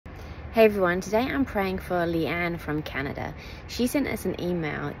Hey everyone, today I'm praying for Leanne from Canada. She sent us an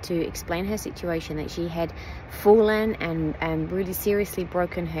email to explain her situation, that she had fallen and really seriously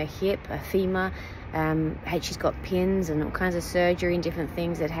broken her hip, a femur. She's got pins and all kinds of surgery and different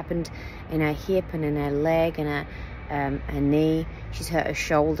things that happened in her hip and in her leg and her knee. She's hurt her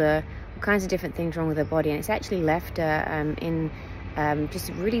shoulder, all kinds of different things wrong with her body, and it's actually left her in just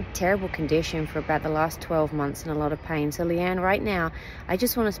a really terrible condition for about the last 12 months and a lot of pain. So Leanne, right now, I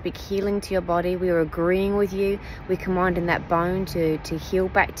just want to speak healing to your body. We are agreeing with you. We're commanding that bone to heal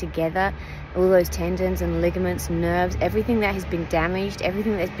back together. All those tendons and ligaments, nerves, everything that has been damaged,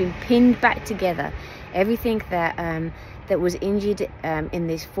 everything that's been pinned back together, everything that was injured in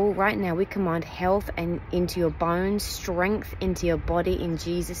this fall, right now we command health and into your bones, strength into your body in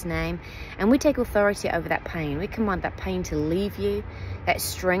Jesus' name. And we take authority over that pain. We command that pain to leave you, that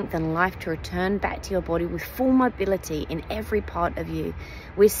strength and life to return back to your body with full mobility in every part of you.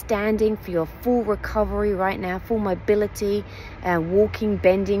 We're standing for your full recovery right now, full mobility, walking,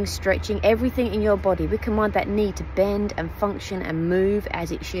 bending, stretching, everything in your body. We command that knee to bend and function and move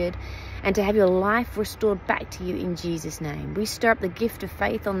as it should, and to have your life restored back to you in Jesus' name. We stir up the gift of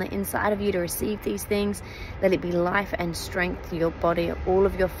faith on the inside of you to receive these things. Let it be life and strength to your body, all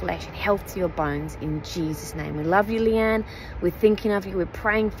of your flesh, and health to your bones in Jesus' name. We love you, Leanne. We're thinking of you, we're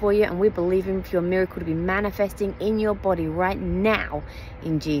praying for you, and we're believing for your miracle to be manifesting in your body right now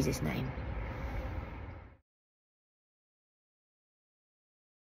in Jesus' name.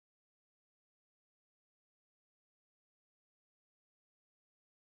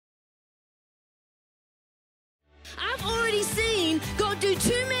 I've already seen God do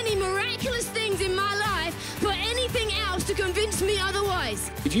too many miraculous things in my life for anything else to convince me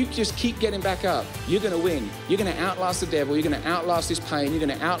otherwise. If you just keep getting back up, you're going to win. You're going to outlast the devil. You're going to outlast this pain. You're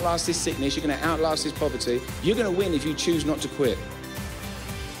going to outlast this sickness. You're going to outlast this poverty. You're going to win if you choose not to quit.